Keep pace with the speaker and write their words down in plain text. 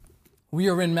We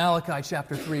are in Malachi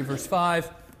chapter 3, verse 5.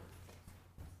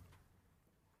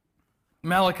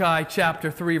 Malachi chapter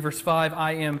 3, verse 5.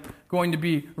 I am going to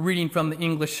be reading from the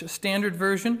English Standard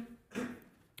Version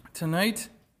tonight.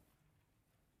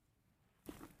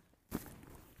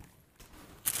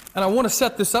 And I want to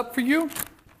set this up for you.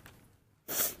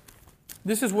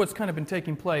 This is what's kind of been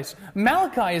taking place.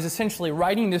 Malachi is essentially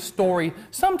writing this story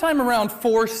sometime around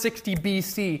 460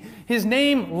 BC. His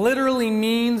name literally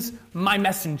means my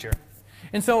messenger.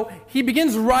 And so he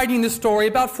begins writing this story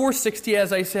about 460,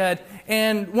 as I said.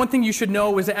 And one thing you should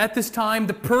know is that at this time,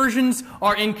 the Persians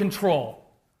are in control.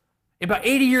 About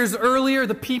 80 years earlier,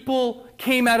 the people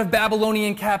came out of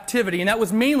Babylonian captivity, and that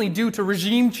was mainly due to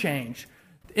regime change.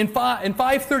 In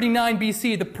 539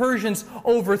 BC, the Persians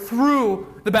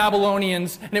overthrew the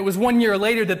Babylonians, and it was 1 year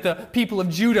later that the people of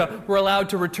Judah were allowed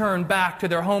to return back to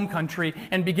their home country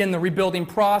and begin the rebuilding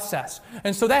process.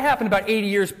 And so that happened about 80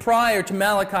 years prior to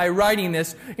Malachi writing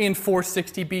this in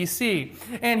 460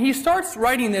 BC. And he starts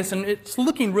writing this, and it's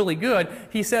looking really good.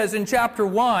 He says in chapter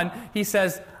 1, he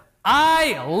says,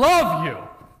 I love you.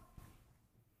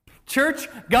 Church,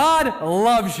 God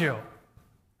loves you.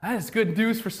 That is good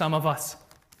news for some of us.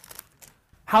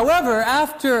 However,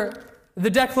 after the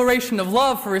declaration of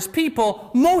love for his people,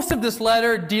 most of this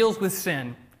letter deals with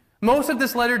sin. Most of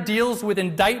this letter deals with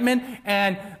indictment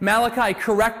and Malachi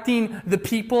correcting the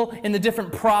people in the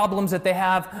different problems that they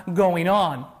have going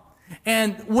on.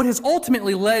 And what has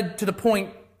ultimately led to the point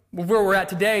where we're at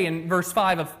today in verse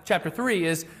 5 of chapter 3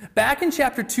 is, back in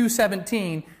chapter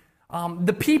 2:17,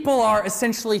 the people are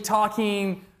essentially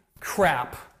talking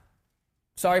crap.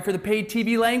 Sorry for the paid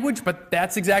TV language, but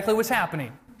that's exactly what's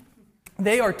happening.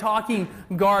 They are talking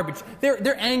garbage.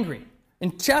 They're angry.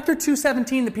 In chapter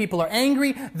 2:17, the people are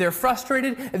angry. They're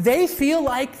frustrated. They feel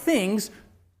like things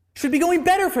should be going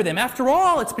better for them. After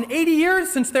all, it's been 80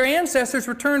 years since their ancestors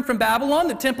returned from Babylon.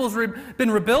 The temple's been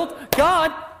rebuilt.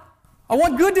 God, I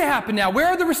want good to happen now. Where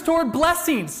are the restored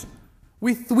blessings?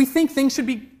 We think things should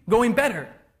be going better,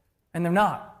 and they're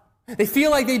not. They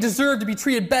feel like they deserve to be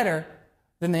treated better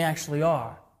than they actually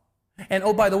are. And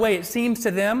oh, by the way, it seems to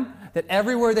them that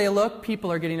everywhere they look,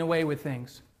 people are getting away with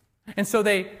things. And so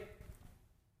they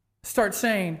start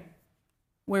saying,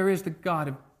 where is the God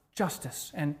of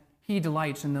justice? And he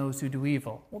delights in those who do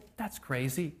evil. Well, that's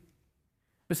crazy.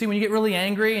 But see, when you get really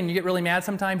angry and you get really mad,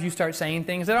 sometimes you start saying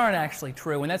things that aren't actually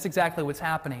true, and that's exactly what's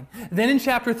happening. Then in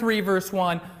chapter 3, verse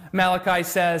 1, Malachi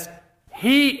says,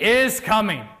 he is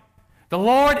coming. The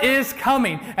Lord is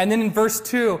coming. And then in verse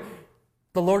 2,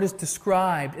 the Lord is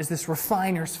described as this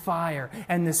refiner's fire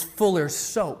and this fuller's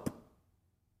soap.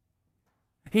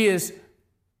 He is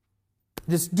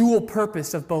this dual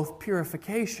purpose of both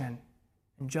purification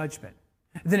and judgment.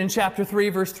 Then in chapter 3,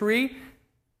 verse 3,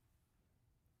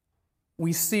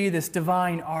 we see this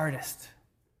divine artist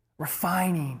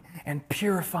refining and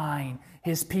purifying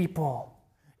his people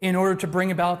in order to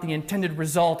bring about the intended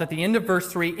result at the end of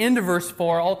verse 3, into verse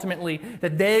 4, ultimately,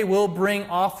 that they will bring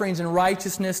offerings in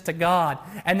righteousness to God.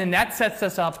 And then that sets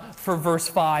us up for verse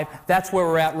 5. That's where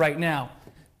we're at right now.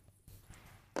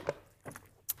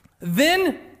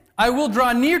 Then I will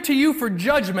draw near to you for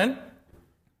judgment.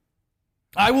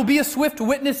 I will be a swift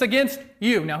witness against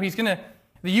you. Now, the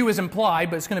you is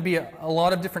implied, but it's going to be a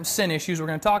lot of different sin issues we're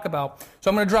going to talk about. So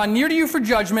I'm going to draw near to you for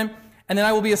judgment, and then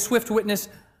I will be a swift witness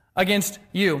against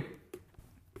you.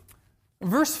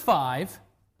 Verse 5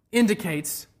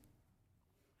 indicates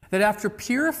that after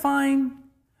purifying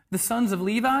the sons of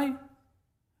Levi,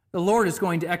 the Lord is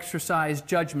going to exercise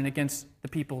judgment against the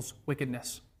people's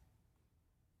wickedness.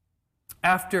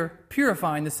 After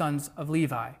purifying the sons of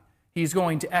Levi, he's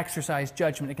going to exercise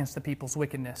judgment against the people's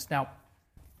wickedness. Now,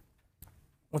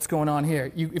 what's going on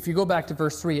here? If you go back to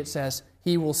verse 3, it says,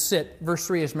 he will sit. Verse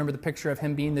 3 is, remember the picture of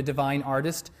him being the divine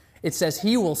artist? It says,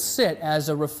 he will sit as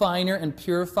a refiner and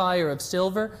purifier of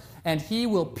silver, and he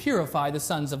will purify the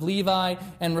sons of Levi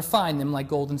and refine them like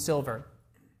gold and silver.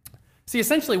 See,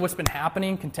 essentially what's been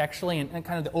happening contextually and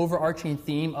kind of the overarching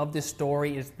theme of this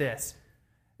story is this,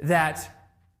 that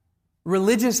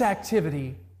religious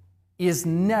activity is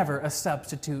never a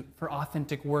substitute for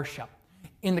authentic worship.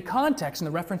 In the context, in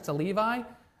the reference to Levi,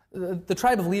 the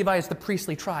tribe of Levi is the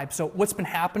priestly tribe. So what's been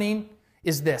happening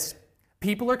is this.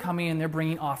 People are coming and they're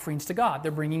bringing offerings to God.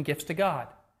 They're bringing gifts to God.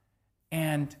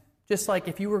 And just like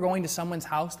if you were going to someone's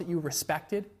house that you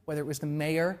respected, whether it was the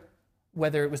mayor,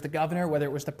 whether it was the governor, whether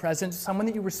it was the president, someone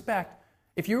that you respect,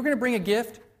 if you were going to bring a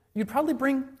gift, you'd probably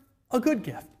bring a good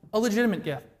gift, a legitimate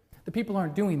gift. The people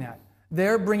aren't doing that.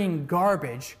 They're bringing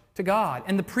garbage to God.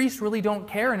 And the priests really don't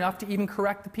care enough to even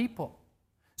correct the people.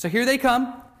 So here they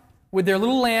come with their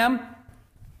little lamb,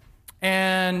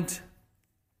 and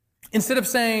instead of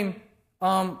saying,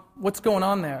 what's going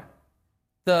on there?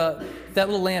 That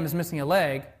little lamb is missing a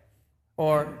leg.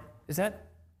 Or, is that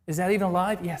even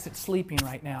alive? Yes, it's sleeping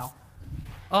right now.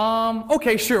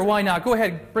 Okay, sure, why not? Go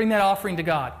ahead, bring that offering to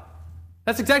God.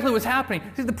 That's exactly what's happening.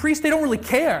 See, the priests, they don't really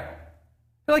care.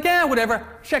 They're like, whatever,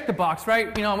 check the box,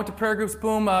 right? I went to prayer groups,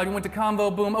 boom. You went to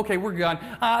convo, boom. Okay, we're gone.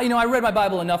 I read my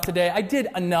Bible enough today. I did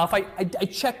enough. I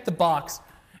checked the box.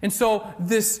 And so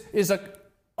this is an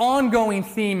ongoing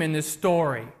theme in this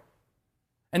story.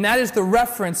 And that is the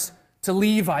reference to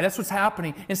Levi. That's what's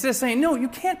happening. Instead of saying, no, you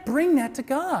can't bring that to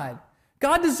God.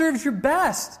 God deserves your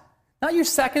best. Not your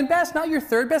second best, not your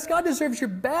third best. God deserves your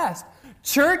best.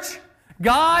 Church,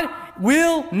 God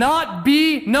will not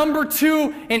be number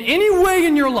 2 in any way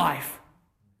in your life.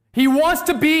 He wants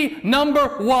to be number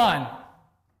 1.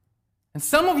 And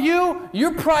some of you,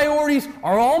 your priorities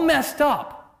are all messed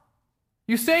up.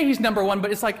 You say he's number 1,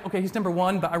 but it's like, okay, he's number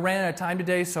 1, but I ran out of time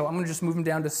today, so I'm going to just move him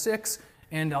down to 6,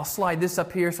 and I'll slide this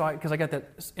up here because I got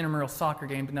that intramural soccer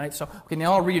game tonight. So, okay,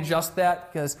 now I'll readjust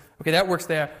that because, okay, that works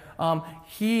there.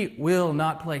 He will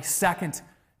not play second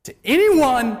to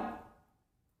anyone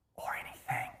or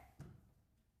anything.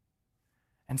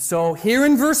 And so here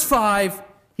in verse 5,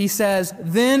 he says,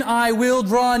 then I will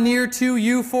draw near to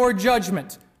you for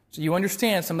judgment. So you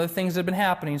understand some of the things that have been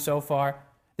happening so far.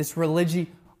 This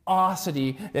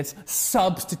religiosity that's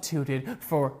substituted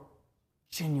for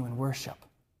genuine worship.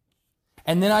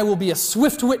 And then I will be a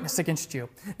swift witness against you.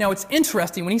 Now it's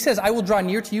interesting, when he says, I will draw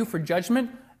near to you for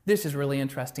judgment, this is really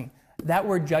interesting. That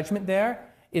word judgment there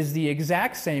is the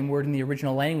exact same word in the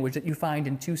original language that you find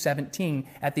in 2:17.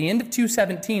 At the end of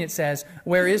 2:17 it says,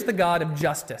 where is the God of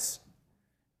justice?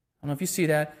 I don't know if you see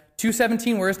that.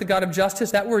 2:17, where is the God of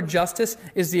justice? That word justice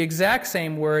is the exact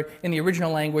same word in the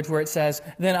original language where it says,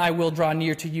 then I will draw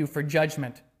near to you for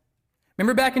judgment.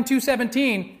 Remember back in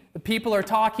 2:17, the people are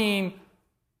talking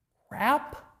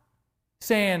crap,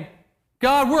 saying,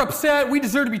 God, we're upset, we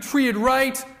deserve to be treated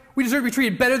right, we deserve to be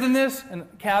treated better than this, and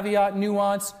caveat,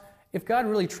 nuance, if God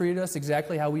really treated us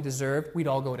exactly how we deserved, we'd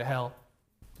all go to hell.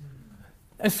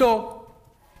 And so,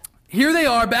 here they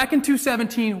are, back in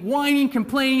 2:17, whining,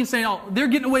 complaining, saying, oh, they're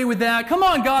getting away with that, come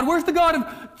on God, where's the God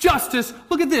of justice,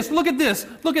 look at this, look at this,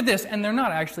 look at this, and they're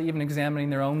not actually even examining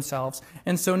their own selves.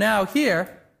 And so now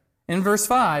here, in verse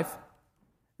 5,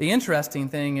 the interesting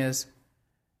thing is,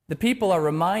 the people are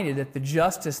reminded that the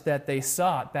justice that they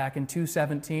sought back in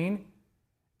 2:17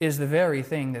 is the very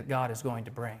thing that God is going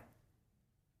to bring.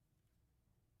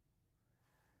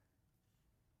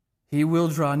 He will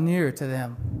draw near to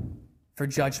them for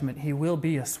judgment. He will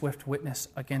be a swift witness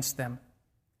against them.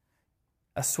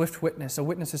 A swift witness. A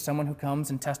witness is someone who comes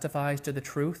and testifies to the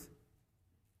truth.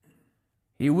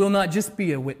 He will not just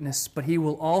be a witness, but he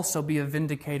will also be a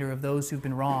vindicator of those who've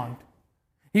been wronged.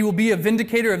 He will be a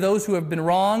vindicator of those who have been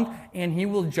wronged, and he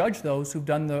will judge those who've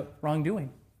done the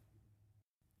wrongdoing.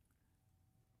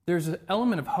 There's an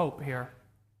element of hope here.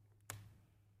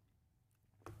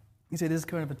 You say this is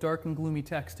kind of a dark and gloomy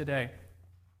text today.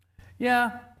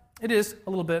 Yeah, it is a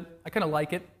little bit. I kind of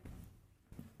like it.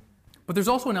 But there's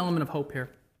also an element of hope here.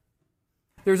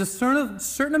 There's a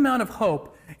certain amount of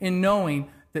hope in knowing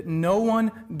that no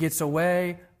one gets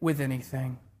away with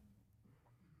anything.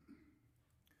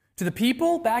 To the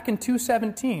people back in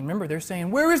 2:17, remember they're saying,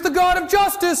 where is the God of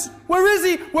justice? Where is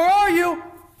he? Where are you?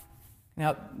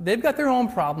 Now, they've got their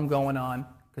own problem going on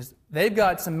because they've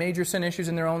got some major sin issues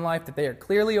in their own life that they are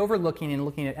clearly overlooking and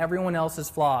looking at everyone else's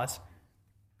flaws.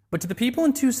 But to the people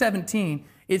in 2:17,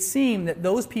 it seemed that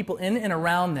those people in and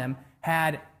around them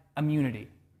had immunity.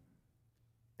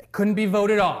 They couldn't be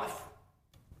voted off.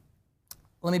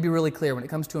 Let me be really clear when it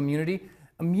comes to immunity.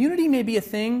 Immunity may be a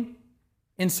thing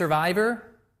in Survivor.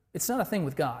 It's not a thing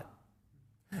with God.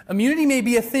 Immunity may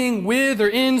be a thing with or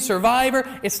in Survivor.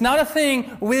 It's not a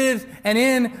thing with and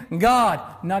in God.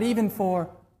 Not even for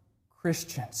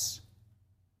Christians.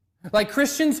 Like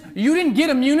Christians, you didn't get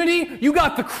immunity, you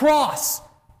got the cross.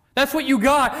 That's what you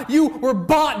got. You were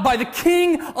bought by the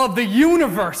King of the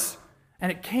universe.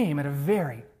 And it came at a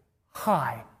very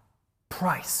high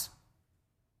price.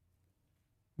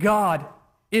 God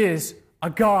is a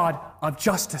God of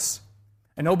justice.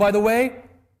 And oh, by the way,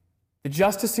 the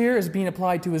justice here is being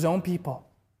applied to his own people.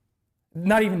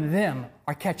 Not even them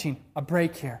are catching a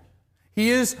break here.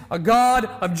 He is a God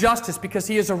of justice because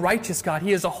he is a righteous God.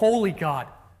 He is a holy God.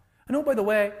 And oh, by the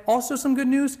way, also some good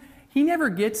news, he never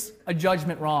gets a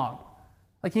judgment wrong.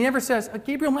 Like he never says,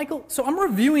 Gabriel Michael, so I'm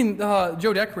reviewing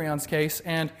Joe Decrion's case,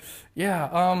 and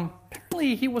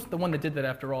apparently he wasn't the one that did that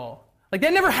after all. Like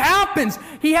that never happens.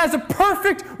 He has a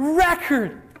perfect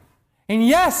record. And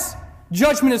yes,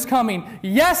 judgment is coming.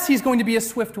 Yes, he's going to be a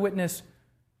swift witness.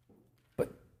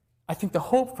 I think the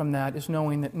hope from that is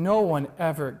knowing that no one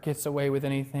ever gets away with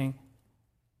anything,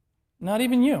 not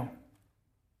even you.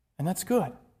 And that's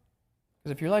good.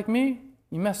 Because if you're like me,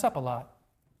 you mess up a lot.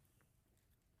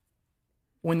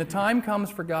 When the time comes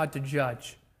for God to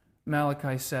judge,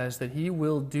 Malachi says that he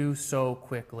will do so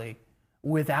quickly,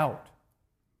 without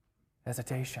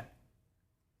hesitation.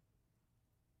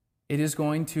 It is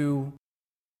going to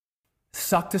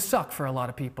suck for a lot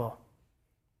of people.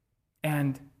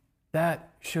 And that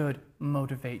should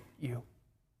motivate you.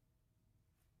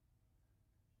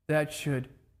 That should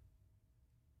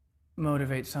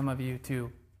motivate some of you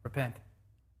to repent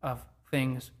of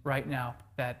things right now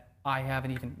that I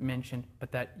haven't even mentioned,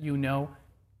 but that you know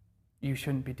you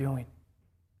shouldn't be doing.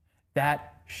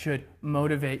 That should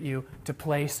motivate you to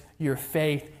place your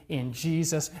faith in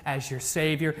Jesus as your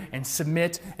Savior and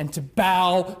submit and to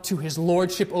bow to His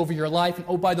Lordship over your life. And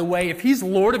oh, by the way, if He's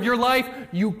Lord of your life,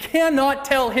 you cannot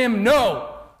tell Him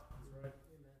no.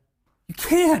 You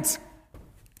can't.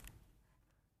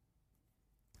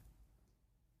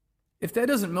 If that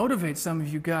doesn't motivate some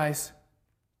of you guys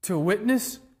to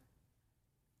witness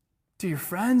to your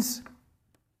friends,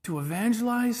 to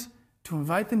evangelize, to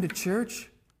invite them to church,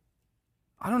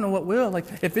 I don't know what will.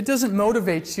 If it doesn't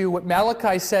motivate you, what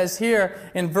Malachi says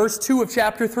here in verse 2 of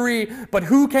chapter 3, but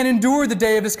who can endure the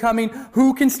day of His coming?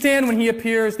 Who can stand when He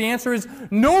appears? The answer is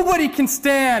nobody can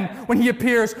stand when He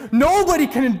appears. Nobody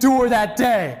can endure that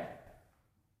day.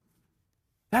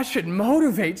 That should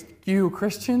motivate you,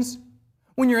 Christians.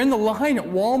 When you're in the line at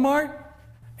Walmart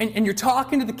and you're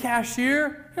talking to the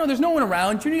cashier, there's no one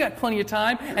around you, you got plenty of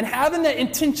time, and having that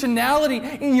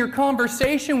intentionality in your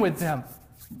conversation with them.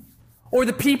 Or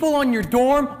the people on your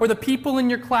dorm, or the people in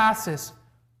your classes.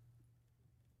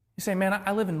 You say, man,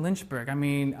 I live in Lynchburg.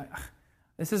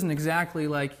 This isn't exactly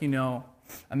like,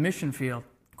 a mission field.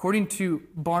 According to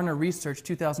Barna Research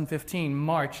 2015,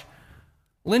 March,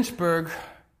 Lynchburg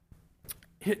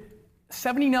hit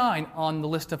 79 on the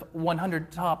list of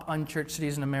 100 top unchurched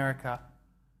cities in America.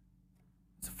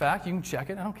 It's a fact. You can check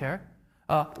it. I don't care.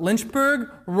 Lynchburg,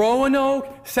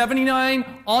 Roanoke, 79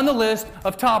 on the list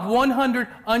of top 100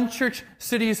 unchurched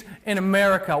cities in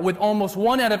America, with almost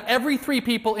 1 out of every 3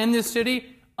 people in this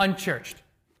city unchurched.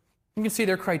 You can see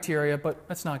their criteria, but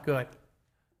that's not good.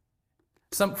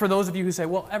 For those of you who say,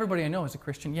 well, everybody I know is a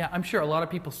Christian. Yeah, I'm sure a lot of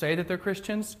people say that they're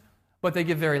Christians, but they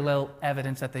give very little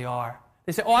evidence that they are.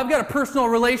 They say, I've got a personal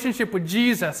relationship with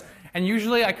Jesus. And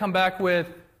usually I come back with,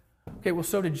 okay, well,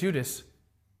 so did Judas.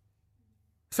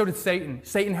 So did Satan.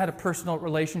 Satan had a personal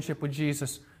relationship with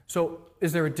Jesus. So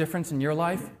is there a difference in your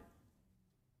life?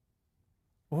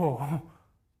 Oh,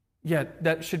 yeah,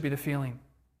 that should be the feeling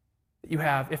that you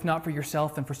have, if not for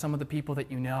yourself, then for some of the people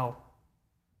that you know.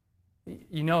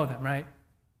 You know them, right?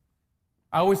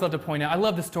 I always love to point out, I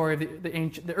love the story of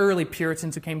the early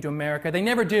Puritans who came to America. They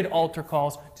never did altar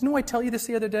calls. Didn't I tell you this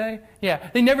the other day? Yeah,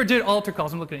 they never did altar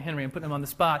calls. I'm looking at Henry and putting him on the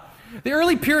spot. The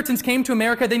early Puritans came to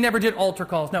America. They never did altar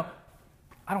calls. Now,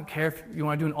 I don't care if you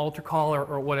want to do an altar call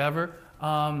or whatever.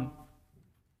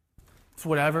 It's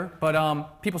whatever.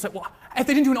 But people say, well, if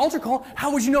they didn't do an altar call,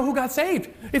 how would you know who got saved?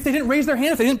 If they didn't raise their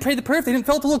hand, if they didn't pray the prayer, if they didn't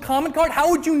fill out the little comment card, how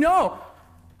would you know?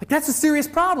 That's a serious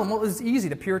problem. Well, it was easy.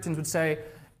 The Puritans would say,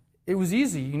 it was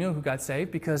easy. You knew who got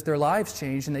saved because their lives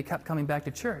changed and they kept coming back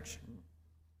to church.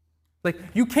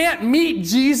 You can't meet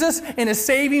Jesus in a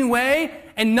saving way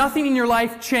and nothing in your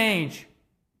life change.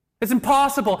 It's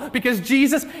impossible because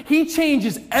Jesus, He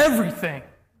changes everything.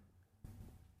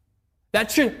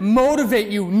 That should motivate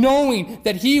you, knowing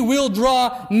that He will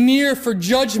draw near for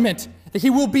judgment, that He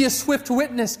will be a swift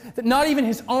witness, that not even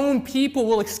His own people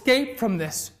will escape from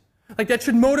this. That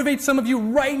should motivate some of you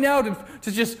right now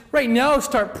to just right now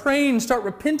start praying, start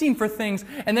repenting for things.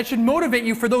 And that should motivate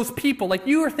you for those people.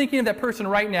 You are thinking of that person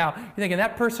right now. You're thinking,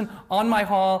 that person on my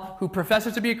hall who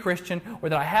professes to be a Christian, or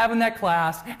that I have in that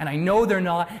class, and I know they're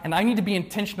not, and I need to be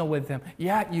intentional with them.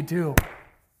 Yeah, you do.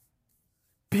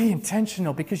 Be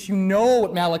intentional, because you know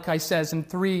what Malachi says in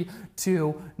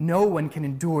 3:2. No one can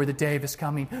endure the day of His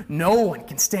coming. No one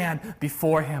can stand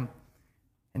before Him.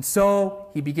 And so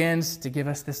He begins to give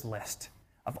us this list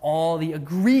of all the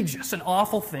egregious and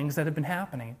awful things that have been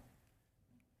happening.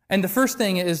 And the first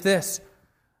thing is this: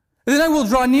 then I will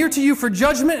draw near to you for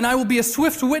judgment, and I will be a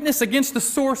swift witness against the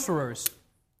sorcerers.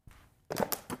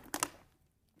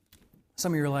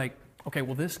 Some of you are like, okay,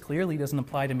 well, this clearly doesn't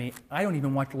apply to me. I don't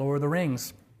even watch Lord of the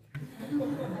Rings.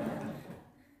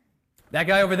 That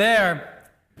guy over there,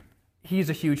 he's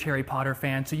a huge Harry Potter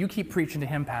fan, so you keep preaching to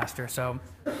him, Pastor. So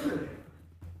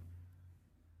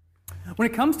when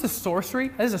it comes to sorcery,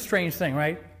 that is a strange thing,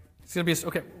 right? It's going to be,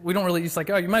 okay, we don't really, it's like,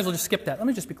 oh, you might as well just skip that. Let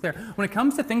me just be clear. When it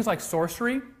comes to things like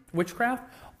sorcery, witchcraft,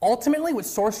 ultimately what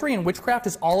sorcery and witchcraft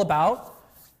is all about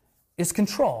is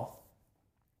control.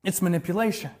 It's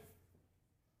manipulation.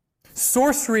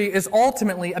 Sorcery is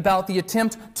ultimately about the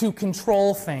attempt to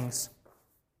control things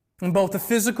in both the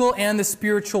physical and the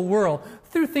spiritual world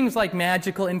through things like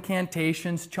magical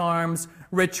incantations, charms,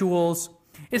 rituals.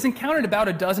 It's encountered about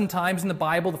a dozen times in the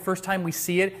Bible. The first time we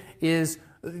see it is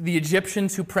the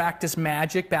Egyptians who practiced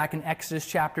magic back in Exodus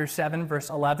chapter 7, verse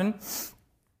 11.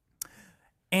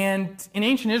 And in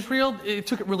ancient Israel, it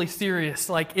took it really serious.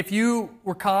 Like, if you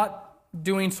were caught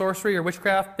doing sorcery or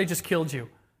witchcraft, they just killed you.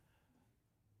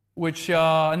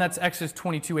 And that's Exodus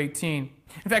 22:18.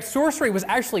 In fact, sorcery was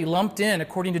actually lumped in,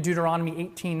 according to Deuteronomy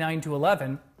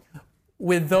 18:9-11,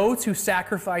 with those who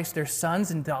sacrificed their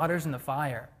sons and daughters in the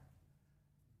fire.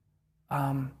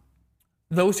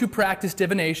 Those who practiced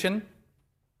divination,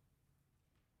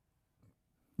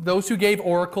 those who gave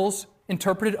oracles,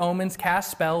 interpreted omens, cast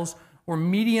spells, or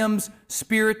mediums,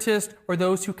 spiritists, or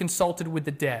those who consulted with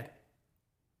the dead.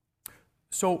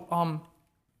 So,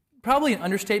 probably an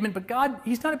understatement, but God,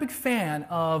 He's not a big fan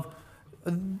of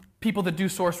people that do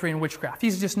sorcery and witchcraft.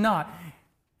 He's just not.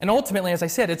 And ultimately, as I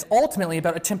said, it's ultimately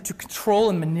about attempt to control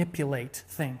and manipulate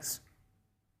things.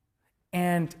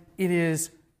 And it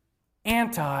is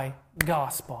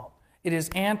anti-gospel. It is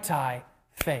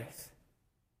anti-faith.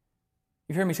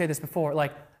 You've heard me say this before.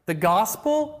 Like, the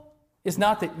gospel is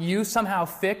not that you somehow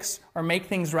fix or make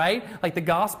things right. Like, the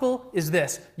gospel is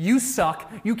this: you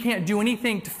suck, you can't do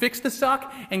anything to fix the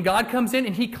suck, and God comes in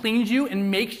and He cleans you and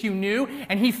makes you new,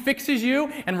 and He fixes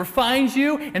you and refines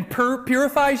you and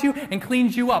purifies you and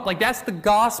cleans you up. Like, that's the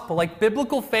gospel. Like,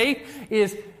 biblical faith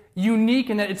is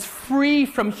unique in that it's free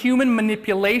from human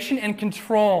manipulation and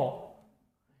control.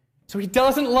 So He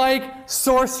doesn't like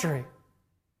sorcery.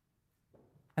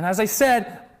 And as I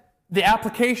said, the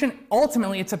application,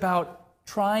 ultimately, it's about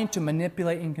trying to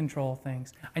manipulate and control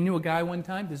things. I knew a guy one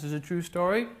time, this is a true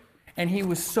story, and he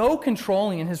was so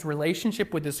controlling in his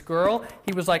relationship with this girl.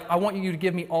 He was like, I want you to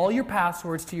give me all your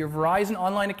passwords to your Verizon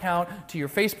online account, to your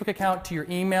Facebook account, to your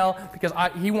email, because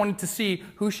he wanted to see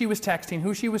who she was texting,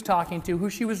 who she was talking to, who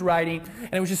she was writing,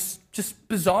 and it was just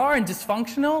bizarre and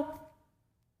dysfunctional.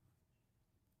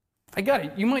 I got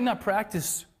it. You might not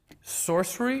practice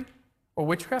sorcery or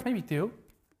witchcraft, maybe you do.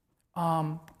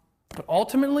 But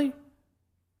ultimately,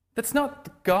 that's not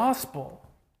the gospel.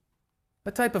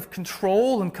 That type of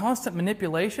control and constant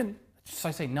manipulation, it's just,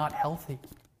 I say, not healthy.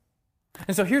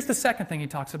 And so here's the second thing he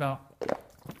talks about.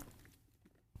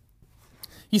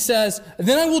 He says,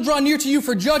 then I will draw near to you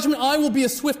for judgment. I will be a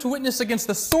swift witness against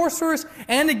the sorcerers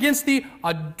and against the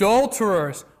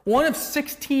adulterers. One of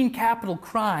 16 capital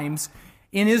crimes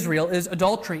in Israel is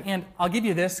adultery. And I'll give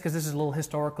you this because this is a little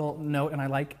historical note, and I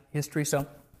like history, so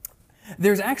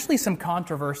there's actually some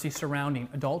controversy surrounding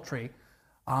adultery.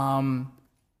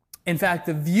 In fact,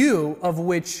 the view of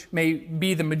which may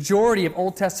be the majority of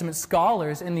Old Testament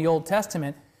scholars in the Old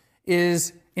Testament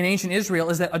is, in ancient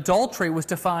Israel, is that adultery was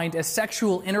defined as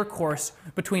sexual intercourse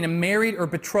between a married or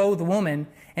betrothed woman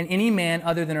and any man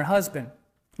other than her husband.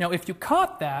 Now, if you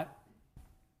caught that,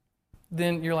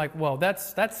 then you're like, well,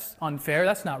 that's unfair,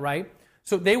 that's not right.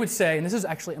 So they would say, and this is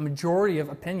actually a majority of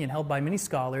opinion held by many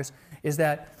scholars, is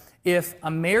that if a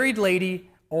married lady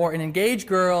or an engaged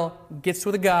girl gets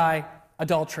with a guy,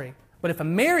 adultery. But if a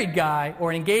married guy or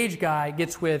an engaged guy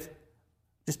gets with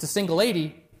just a single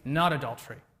lady, not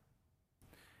adultery.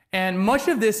 And much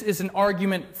of this is an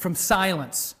argument from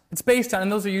silence. It's based on,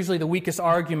 and those are usually the weakest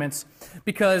arguments,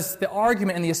 because the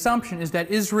argument and the assumption is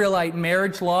that Israelite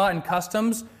marriage law and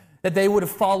customs, that they would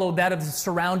have followed that of the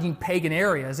surrounding pagan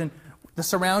areas. And the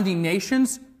surrounding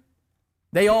nations,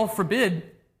 they all forbid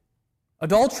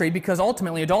adultery because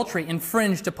ultimately adultery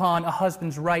infringed upon a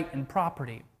husband's right and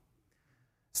property.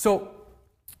 So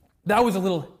that was a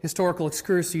little historical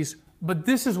excursus, but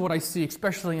this is what I see,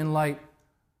 especially in light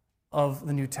of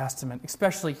the New Testament,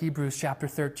 especially Hebrews chapter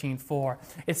 13:4.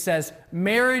 It says,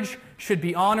 marriage should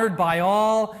be honored by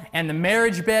all, and the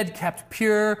marriage bed kept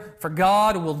pure, for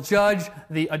God will judge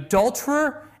the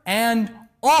adulterer and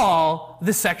all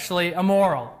the sexually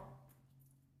immoral.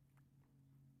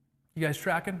 You guys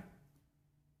tracking?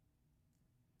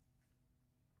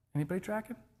 Anybody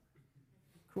tracking?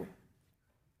 Cool.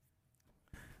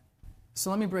 So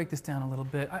let me break this down a little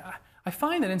bit. I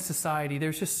find that in society,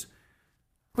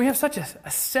 we have such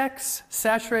a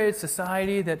sex-saturated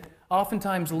society that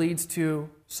oftentimes leads to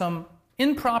some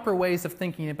improper ways of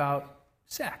thinking about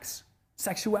sex,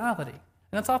 sexuality. And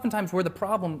that's oftentimes where the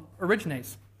problem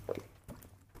originates.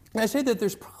 And I say that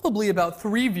there's probably about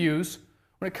 3 views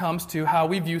when it comes to how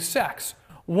we view sex.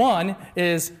 One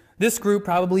is this group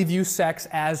probably views sex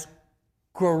as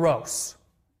gross,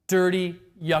 dirty,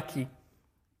 yucky.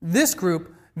 This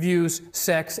group views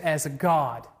sex as a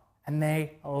god, and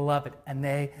they love it, and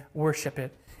they worship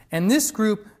it. And this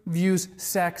group views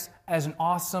sex as an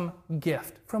awesome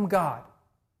gift from God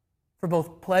for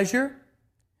both pleasure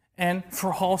and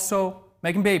for also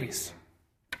making babies.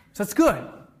 So it's good.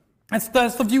 That's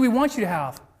the view we want you to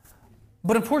have.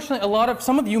 But unfortunately,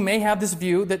 some of you may have this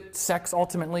view that sex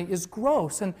ultimately is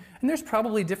gross. And there's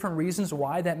probably different reasons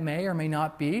why that may or may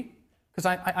not be. Because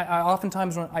I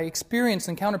oftentimes, when I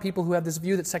encounter people who have this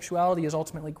view that sexuality is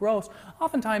ultimately gross,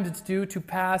 oftentimes it's due to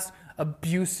past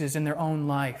abuses in their own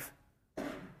life.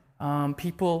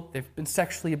 People, they've been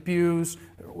sexually abused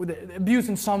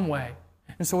in some way.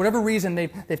 And so whatever reason,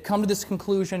 they've come to this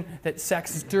conclusion that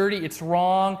sex is dirty, it's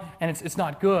wrong, and it's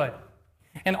not good.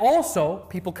 And also,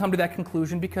 people come to that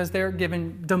conclusion because they're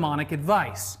given demonic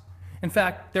advice. In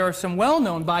fact, there are some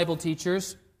well-known Bible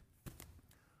teachers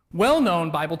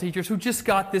who just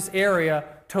got this area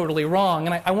totally wrong.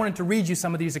 And I wanted to read you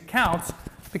some of these accounts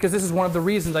because this is one of the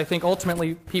reasons I think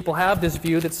ultimately people have this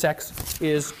view that sex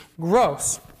is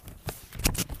gross.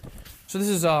 So this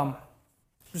is, I'm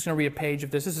just going to read a page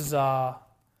of this. This is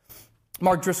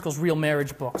Mark Driscoll's Real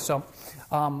Marriage book. So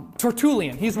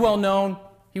Tertullian, he's well known.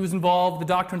 He was involved with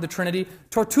the doctrine of the Trinity.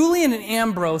 Tertullian and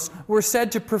Ambrose were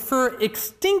said to prefer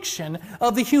extinction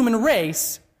of the human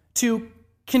race to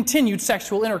continued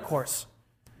sexual intercourse.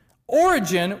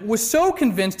 Origen was so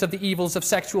convinced of the evils of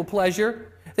sexual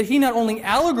pleasure that he not only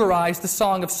allegorized the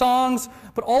Song of Songs,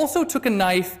 but also took a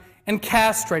knife and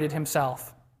castrated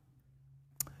himself.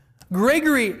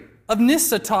 Gregory of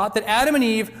Nyssa taught that Adam and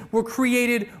Eve were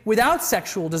created without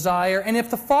sexual desire, and if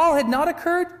the fall had not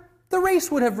occurred, the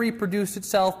race would have reproduced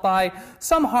itself by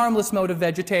some harmless mode of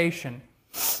vegetation.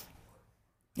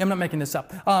 I'm not making this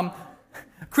up.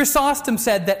 Chrysostom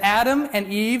said that Adam and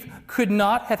Eve could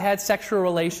not have had sexual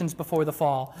relations before the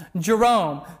fall.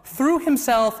 Jerome threw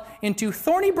himself into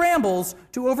thorny brambles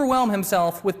to overwhelm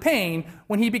himself with pain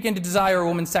when he began to desire a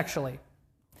woman sexually.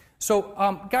 So,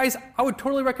 guys, I would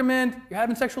totally recommend, you're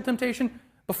having sexual temptation,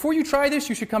 before you try this,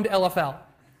 you should come to LFL.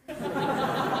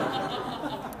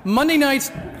 Monday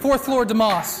nights, 4th floor,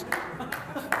 DeMoss.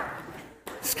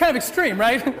 It's kind of extreme,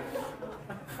 right?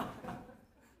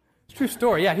 True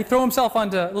story, yeah. He'd throw himself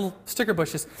onto little sticker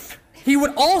bushes. He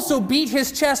would also beat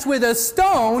his chest with a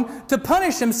stone to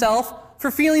punish himself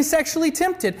for feeling sexually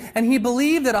tempted. And he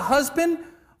believed that a husband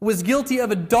was guilty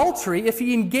of adultery if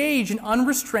he engaged in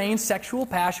unrestrained sexual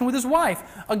passion with his wife.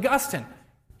 Augustine,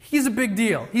 he's a big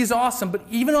deal. He's awesome. But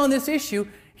even on this issue,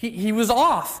 he was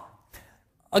off.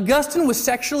 Augustine was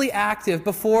sexually active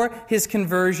before his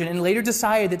conversion and later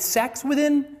decided that sex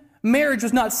within marriage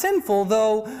was not sinful,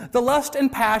 though the lust and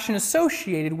passion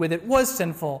associated with it was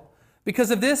sinful.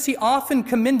 Because of this, he often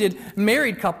commended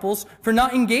married couples for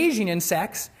not engaging in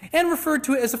sex and referred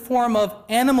to it as a form of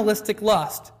animalistic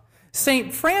lust.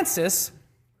 St. Francis,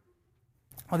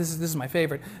 this is my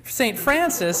favorite. St.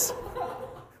 Francis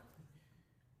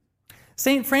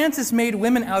made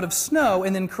women out of snow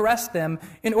and then caressed them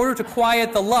in order to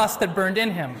quiet the lust that burned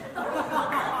in him.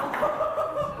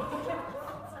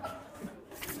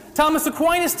 Thomas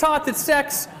Aquinas taught that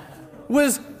sex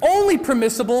was only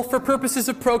permissible for purposes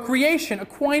of procreation.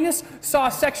 Aquinas saw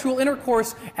sexual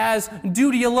intercourse as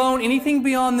duty alone. Anything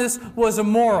beyond this was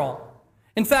immoral.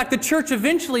 In fact, the church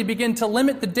eventually began to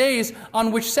limit the days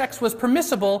on which sex was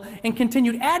permissible and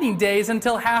continued adding days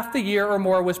until half the year or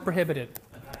more was prohibited.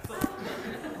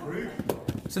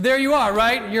 So there you are,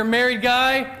 right? You're a married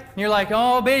guy, and you're like,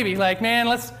 oh, baby, like, man,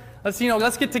 let's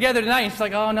get together tonight. And she's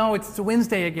like, oh, no, it's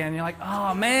Wednesday again. And you're like,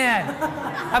 oh, man.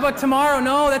 How about tomorrow?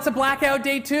 No, that's a blackout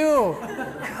day, too.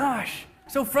 Gosh,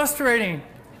 so frustrating.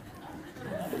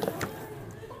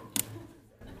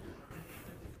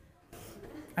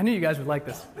 I knew you guys would like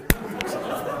this.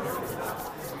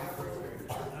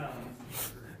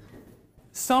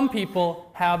 Some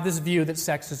people have this view that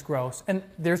sex is gross, and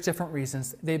there's different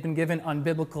reasons. They've been given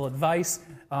unbiblical advice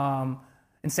and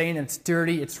saying that it's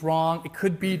dirty, it's wrong. It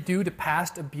could be due to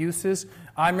past abuses.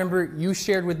 I remember you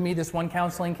shared with me this one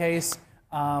counseling case.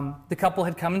 The couple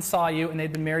had come and saw you, and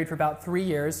they'd been married for about 3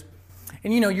 years.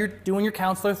 And you're doing your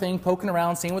counselor thing, poking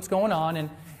around, seeing what's going on, and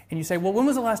you say, well, when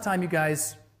was the last time you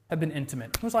guys have been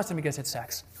intimate? When was the last time you guys had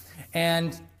sex?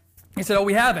 And he said, oh,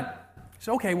 we haven't. I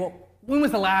said, okay, well, when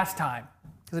was the last time?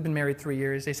 Because they've been married 3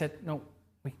 years. They said, no,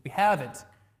 we haven't.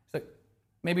 So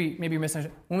maybe you're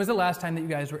misunderstanding. When was the last time that you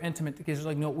guys were intimate? Because they're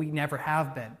like, no, we never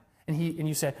have been. And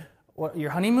you said, well,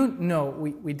 your honeymoon? No,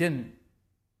 we didn't.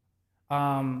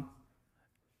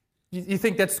 You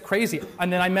think that's crazy.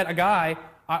 And then I met a guy.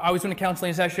 I was in a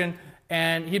counseling session,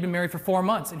 and he'd been married for 4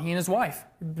 months, and he and his wife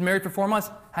had been married for 4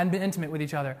 months, hadn't been intimate with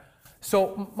each other.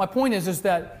 So my point is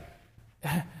that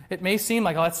it may seem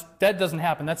like, oh, that doesn't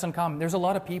happen, that's uncommon. There's a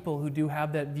lot of people who do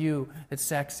have that view that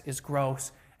sex is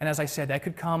gross. And as I said, that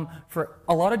could come for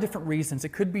a lot of different reasons. It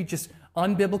could be just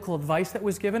unbiblical advice that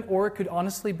was given, or it could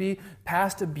honestly be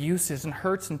past abuses and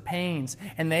hurts and pains,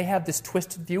 and they have this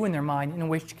twisted view in their mind, in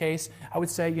which case I would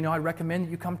say, I recommend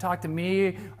that you come talk to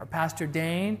me or Pastor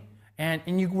Dane,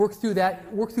 and you work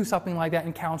through something like that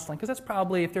in counseling, because that's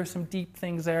probably, if there's some deep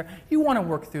things there, you want to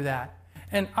work through that.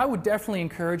 And I would definitely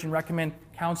encourage and recommend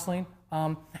counseling.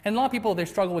 And a lot of people, they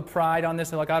struggle with pride on this.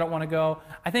 They're like, I don't want to go.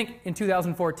 I think in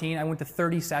 2014, I went to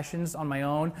 30 sessions on my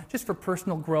own just for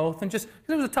personal growth and just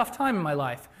because it was a tough time in my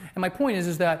life. And my point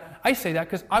is that I say that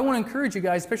because I want to encourage you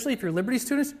guys, especially if you're Liberty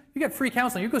students, you get free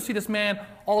counseling. You go see this man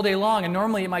all day long, and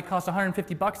normally it might cost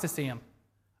 $150 to see him.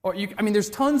 Or there's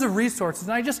tons of resources.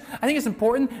 And I think it's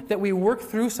important that we work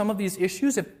through some of these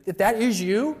issues, if that is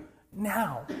you,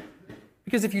 now.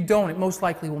 Because if you don't, it most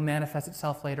likely will manifest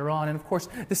itself later on. And of course,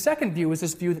 the second view is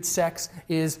this view that sex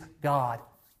is God.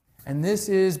 And this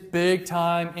is big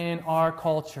time in our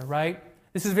culture, right?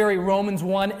 This is very Romans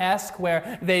 1-esque,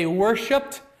 where they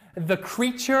worshipped the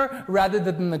creature rather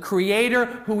than the Creator,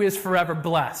 who is forever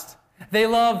blessed. They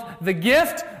love the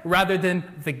gift rather than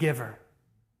the giver.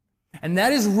 And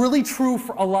that is really true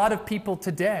for a lot of people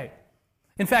today.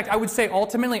 In fact, I would say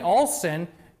ultimately all sin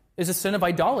is a sin of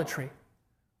idolatry.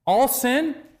 All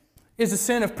sin is a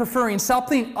sin of preferring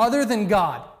something other than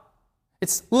God.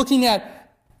 It's looking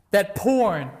at that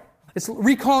porn. It's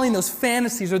recalling those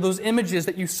fantasies or those images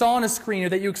that you saw on a screen or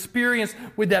that you experienced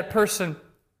with that person.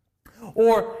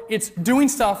 Or it's doing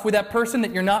stuff with that person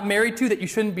that you're not married to that you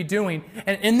shouldn't be doing.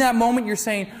 And in that moment you're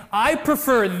saying, I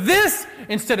prefer this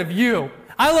instead of you.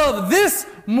 I love this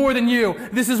more than you.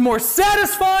 This is more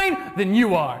satisfying than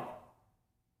you are.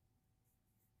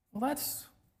 Well, that's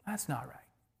not right.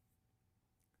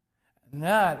 And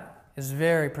that is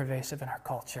very pervasive in our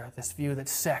culture, this view that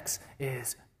sex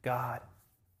is God.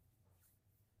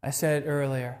 I said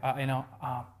earlier,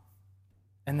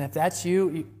 and if that's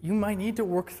you might need to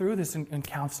work through this in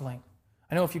counseling.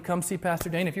 I know if you come see Pastor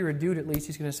Dane, if you're a dude at least,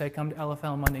 he's going to say, come to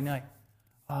LFL Monday night.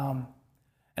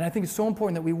 And I think it's so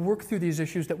important that we work through these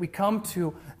issues, that we come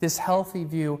to this healthy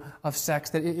view of sex,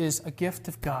 that it is a gift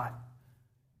of God,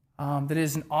 that it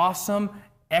is an awesome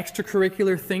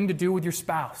extracurricular thing to do with your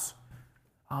spouse.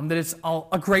 That it's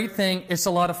a great thing, it's a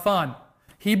lot of fun.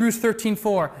 Hebrews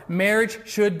 13:4, marriage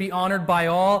should be honored by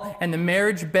all, and the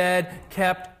marriage bed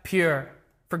kept pure.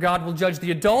 For God will judge the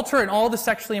adulterer and all the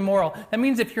sexually immoral. That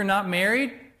means if you're not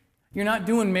married, you're not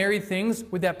doing married things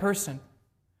with that person.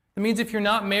 That means if you're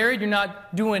not married, you're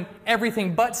not doing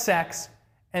everything but sex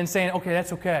and saying, okay,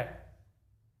 that's okay.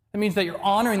 That means that you're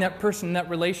honoring that person in that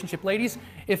relationship. Ladies,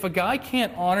 if a guy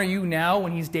can't honor you now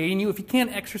when he's dating you, if he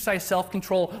can't exercise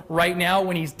self-control right now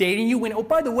when he's dating you, when, oh,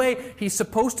 by the way, he's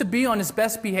supposed to be on his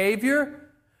best behavior,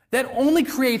 that only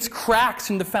creates cracks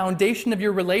in the foundation of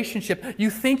your relationship. You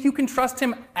think you can trust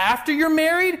him after you're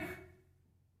married?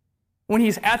 When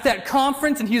he's at that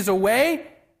conference and he's away?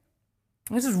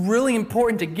 This is really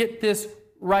important to get this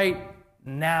right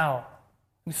now.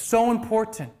 It's so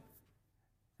important.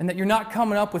 And that you're not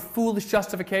coming up with foolish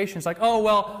justifications like, oh,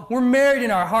 well, we're married in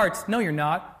our hearts. No, you're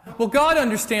not. Well, God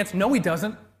understands. No, He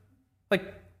doesn't.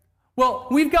 Like, well,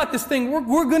 we've got this thing.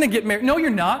 We're going to get married. No,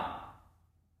 you're not.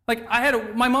 Like,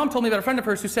 my mom told me about a friend of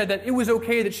hers who said that it was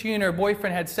okay that she and her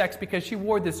boyfriend had sex because she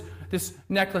wore this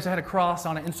necklace that had a cross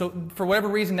on it. And so, for whatever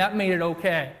reason, that made it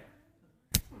okay.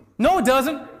 No, it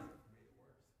doesn't.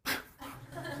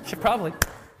 Probably.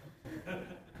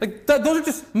 Like, those are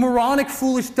just moronic,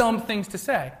 foolish, dumb things to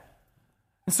say.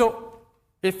 And so,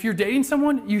 if you're dating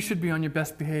someone, you should be on your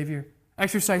best behavior.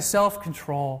 Exercise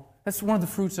self-control. That's one of the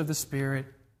fruits of the Spirit.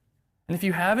 And if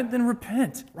you haven't, then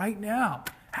repent right now.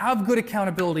 Have good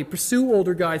accountability. Pursue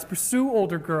older guys. Pursue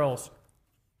older girls.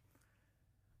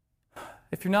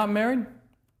 If you're not married,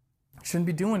 you shouldn't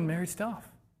be doing married stuff.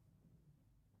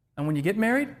 And when you get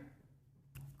married,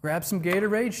 grab some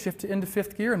Gatorade, shift it into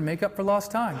 5th gear, and make up for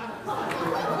lost time.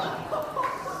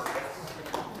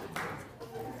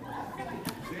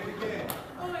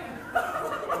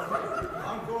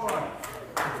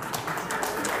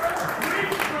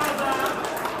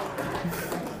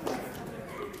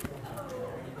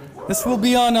 This will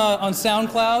be on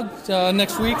SoundCloud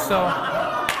next week, so...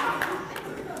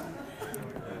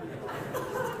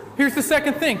 Here's the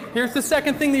second thing. Here's the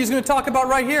second thing that he's going to talk about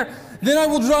right here. Then I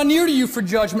will draw near to you for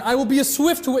judgment. I will be a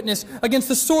swift witness against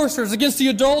the sorcerers, against the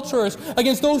adulterers,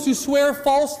 against those who swear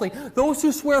falsely. Those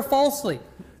who swear falsely.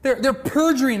 They're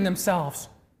perjuring themselves.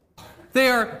 They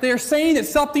are saying that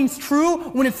something's true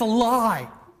when it's a lie.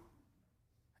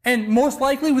 And most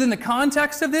likely within the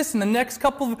context of this, in the next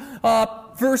couple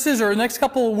of verses or the next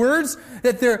couple of words,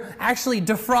 that they're actually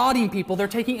defrauding people. They're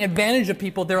taking advantage of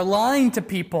people. They're lying to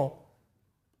people.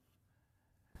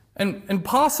 And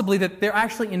possibly that they're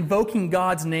actually invoking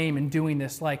God's name in doing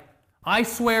this. Like, I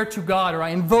swear to God, or I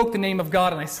invoke the name of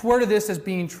God, and I swear to this as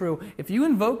being true. If you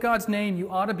invoke God's name, you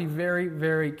ought to be very,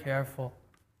 very careful.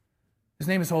 His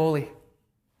name is holy.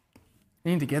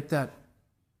 You need to get that.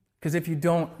 Because if you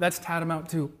don't, that's tantamount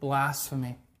to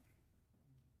blasphemy.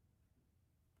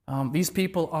 These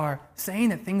people are saying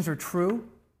that things are true.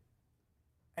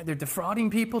 And they're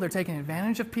defrauding people. They're taking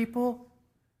advantage of people.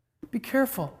 Be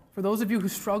careful. For those of you who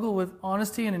struggle with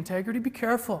honesty and integrity, be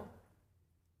careful.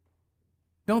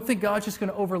 Don't think God's just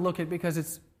going to overlook it because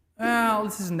this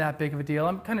isn't that big of a deal.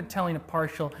 I'm kind of telling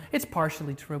it's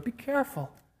partially true. Be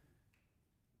careful.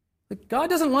 Like, God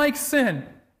doesn't like sin.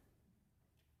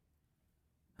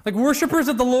 Like worshipers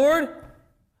of the Lord,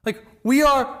 like we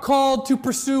are called to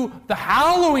pursue the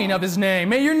hallowing of His name.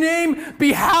 May your name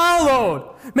be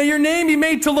hallowed. May your name be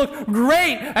made to look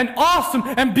great and awesome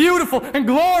and beautiful and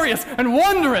glorious and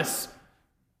wondrous.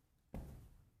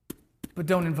 But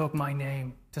don't invoke my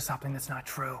name to something that's not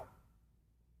true.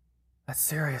 That's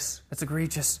serious. That's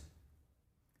egregious.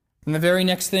 And the very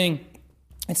next thing,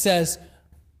 it says,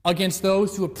 against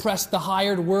those who oppress the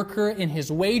hired worker in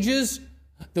his wages,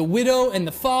 the widow and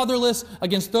the fatherless,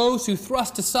 against those who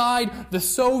thrust aside the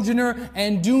sojourner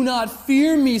and do not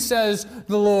fear me, says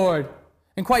the Lord.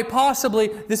 And quite possibly,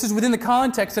 this is within the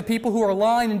context of people who are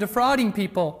lying and defrauding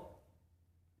people.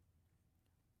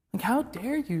 Like, how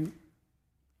dare you?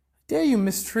 How dare you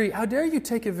mistreat? How dare you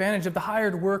take advantage of the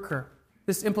hired worker?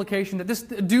 This implication that this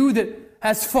dude that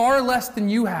has far less than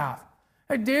you have.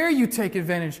 How dare you take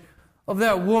advantage of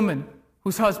that woman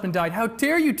whose husband died? How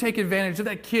dare you take advantage of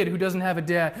that kid who doesn't have a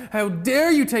dad? How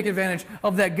dare you take advantage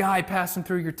of that guy passing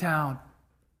through your town?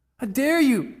 How dare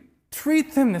you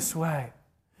treat them this way?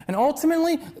 And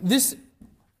ultimately, this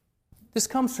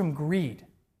comes from greed.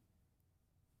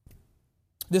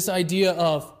 This idea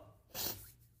of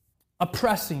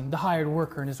oppressing the hired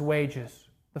worker and his wages,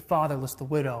 the fatherless, the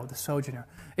widow, the sojourner.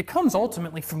 It comes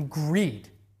ultimately from greed.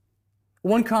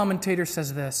 One commentator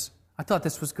says this. I thought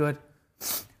this was good.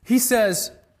 He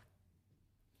says,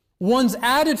 one's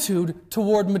attitude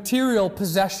toward material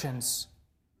possessions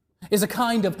is a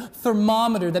kind of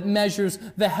thermometer that measures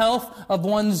the health of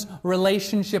one's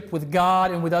relationship with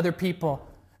God and with other people.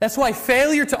 That's why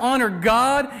failure to honor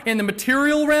God in the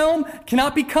material realm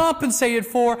cannot be compensated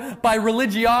for by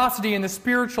religiosity in the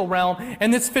spiritual realm.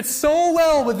 And this fits so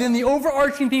well within the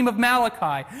overarching theme of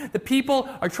Malachi. The people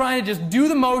are trying to just do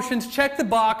the motions, check the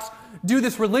box, do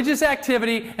this religious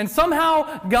activity, and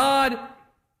somehow God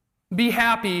be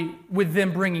happy with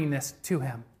them bringing this to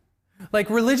Him. Like,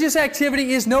 religious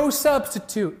activity is no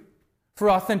substitute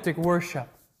for authentic worship.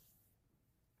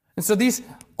 And so these,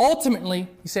 ultimately,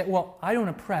 you say, well, I don't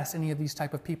oppress any of these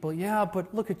type of people. Yeah,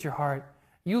 but look at your heart.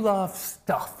 You love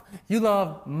stuff. You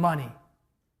love money.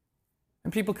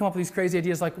 And people come up with these crazy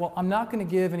ideas like, well, I'm not going to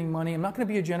give any money. I'm not going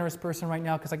to be a generous person right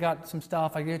now because I got some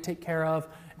stuff I got to take care of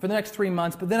for the next 3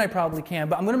 months, but then I probably can.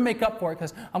 But I'm going to make up for it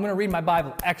because I'm going to read my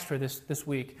Bible extra this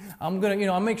week. I'm going to,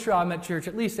 I'll make sure I'm at church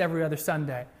at least every other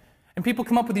Sunday. And people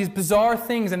come up with these bizarre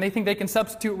things and they think they can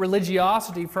substitute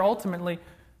religiosity for ultimately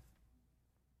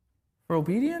for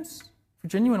obedience, for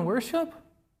genuine worship.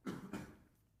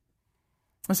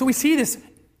 And so we see this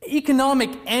economic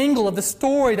angle of the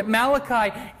story that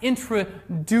Malachi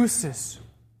introduces.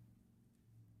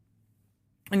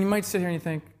 And you might sit here and you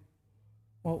think,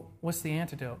 well, what's the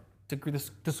antidote to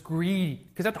this greed?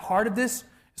 Because at the heart of this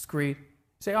is greed. You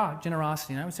say,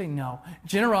 generosity. And I would say no.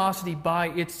 Generosity by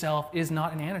itself is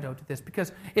not an antidote to this.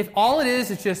 Because if all it is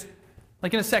just,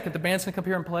 like in a second, the band's going to come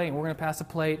here and play, and we're going to pass a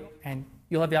plate, and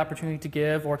you'll have the opportunity to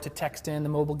give or to text in the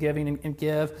mobile giving and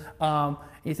give. And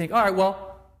you think, all right,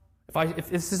 well, if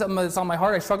this is something that's on my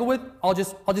heart I struggle with, I'll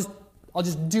just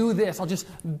do this. I'll just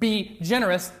be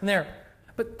generous and there.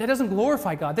 But that doesn't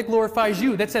glorify God. That glorifies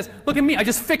you. That says, look at me. I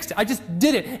just fixed it. I just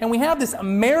did it. And we have this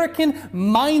American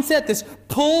mindset, this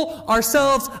pull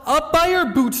ourselves up by our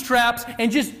bootstraps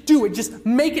and just do it. Just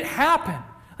make it happen.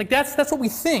 Like that's what we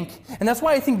think. And that's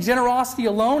why I think generosity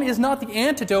alone is not the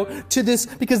antidote to this,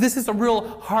 because this is a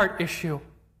real heart issue.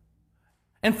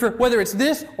 And for whether it's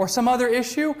this or some other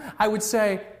issue, I would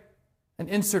say an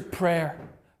insert prayer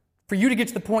for you to get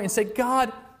to the point and say,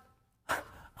 God,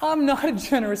 I'm not a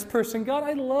generous person. God,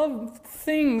 I love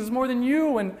things more than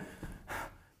you, and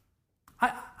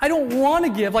I don't want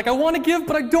to give. Like, I want to give,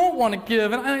 but I don't want to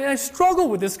give. And I struggle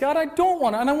with this, God. I don't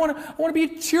want to. And I want to be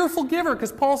a cheerful giver,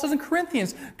 because Paul says in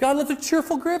Corinthians, God loves a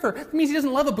cheerful giver. That means he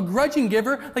doesn't love a begrudging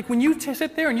giver. Like when you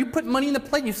sit there and you put money in the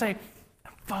plate and you say,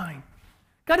 I'm fine.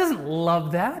 God doesn't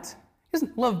love that. He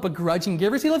doesn't love begrudging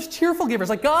givers. He loves cheerful givers.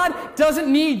 Like, God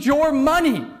doesn't need your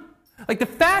money. Like the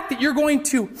fact that you're going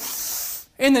to,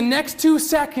 in the next 2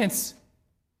 seconds,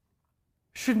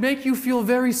 should make you feel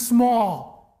very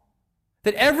small.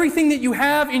 That everything that you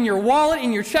have in your wallet,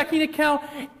 in your checking account,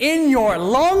 in your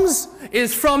lungs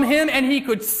is from Him, and He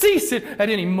could cease it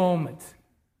at any moment.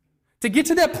 To get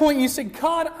to that point, you say,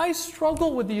 God, I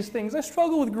struggle with these things. I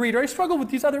struggle with greed, or I struggle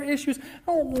with these other issues. I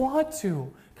don't want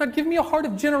to. God, give me a heart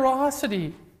of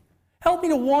generosity. Help me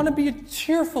to want to be a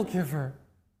cheerful giver.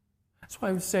 That's why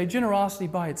I would say generosity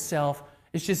by itself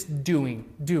is just doing.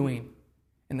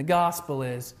 And the gospel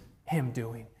is Him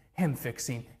doing. Him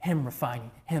fixing, Him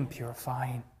refining, Him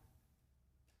purifying.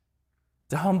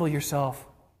 To humble yourself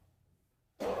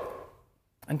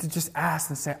and to just ask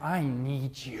and say, I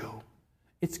need you.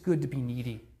 It's good to be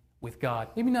needy with God.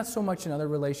 Maybe not so much in other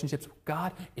relationships. With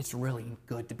God, it's really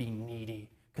good to be needy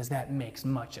because that makes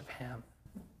much of Him.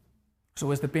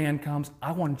 So as the band comes,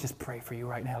 I want to just pray for you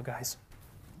right now, guys.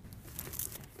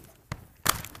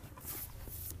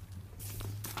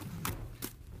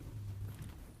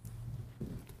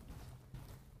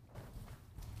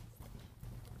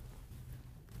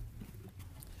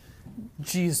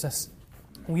 Jesus,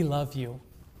 we love you.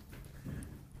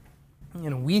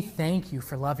 And we thank you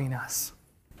for loving us.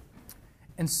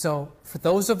 And so, for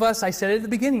those of us, I said it at the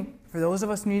beginning, for those of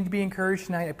us who need to be encouraged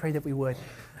tonight, I pray that we would.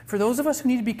 For those of us who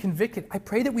need to be convicted, I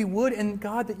pray that we would, and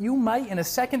God, that you might, in a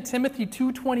 2 Timothy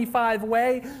 2:25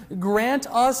 way, grant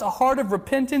us a heart of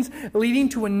repentance leading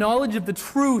to a knowledge of the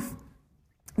truth.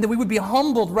 That we would be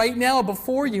humbled right now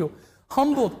before you.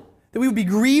 Humbled. That we would be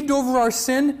grieved over our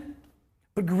sin,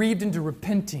 but grieved into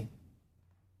repenting.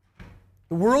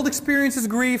 The world experiences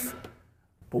grief,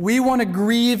 but we want to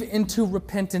grieve into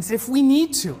repentance if we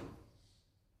need to.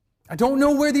 I don't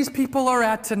know where these people are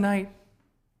at tonight,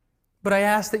 but I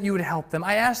ask that you would help them.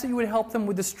 I ask that you would help them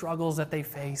with the struggles that they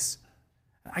face.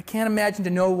 I can't imagine to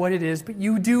know what it is, but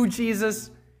you do,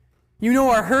 Jesus. You know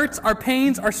our hurts, our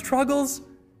pains, our struggles.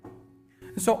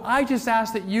 So I just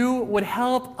ask that you would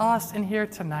help us in here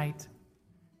tonight.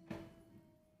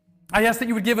 I ask that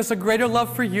you would give us a greater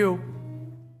love for you,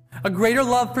 a greater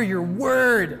love for your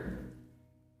word,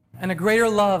 and a greater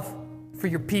love for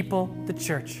your people, the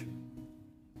church.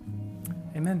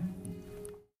 Amen.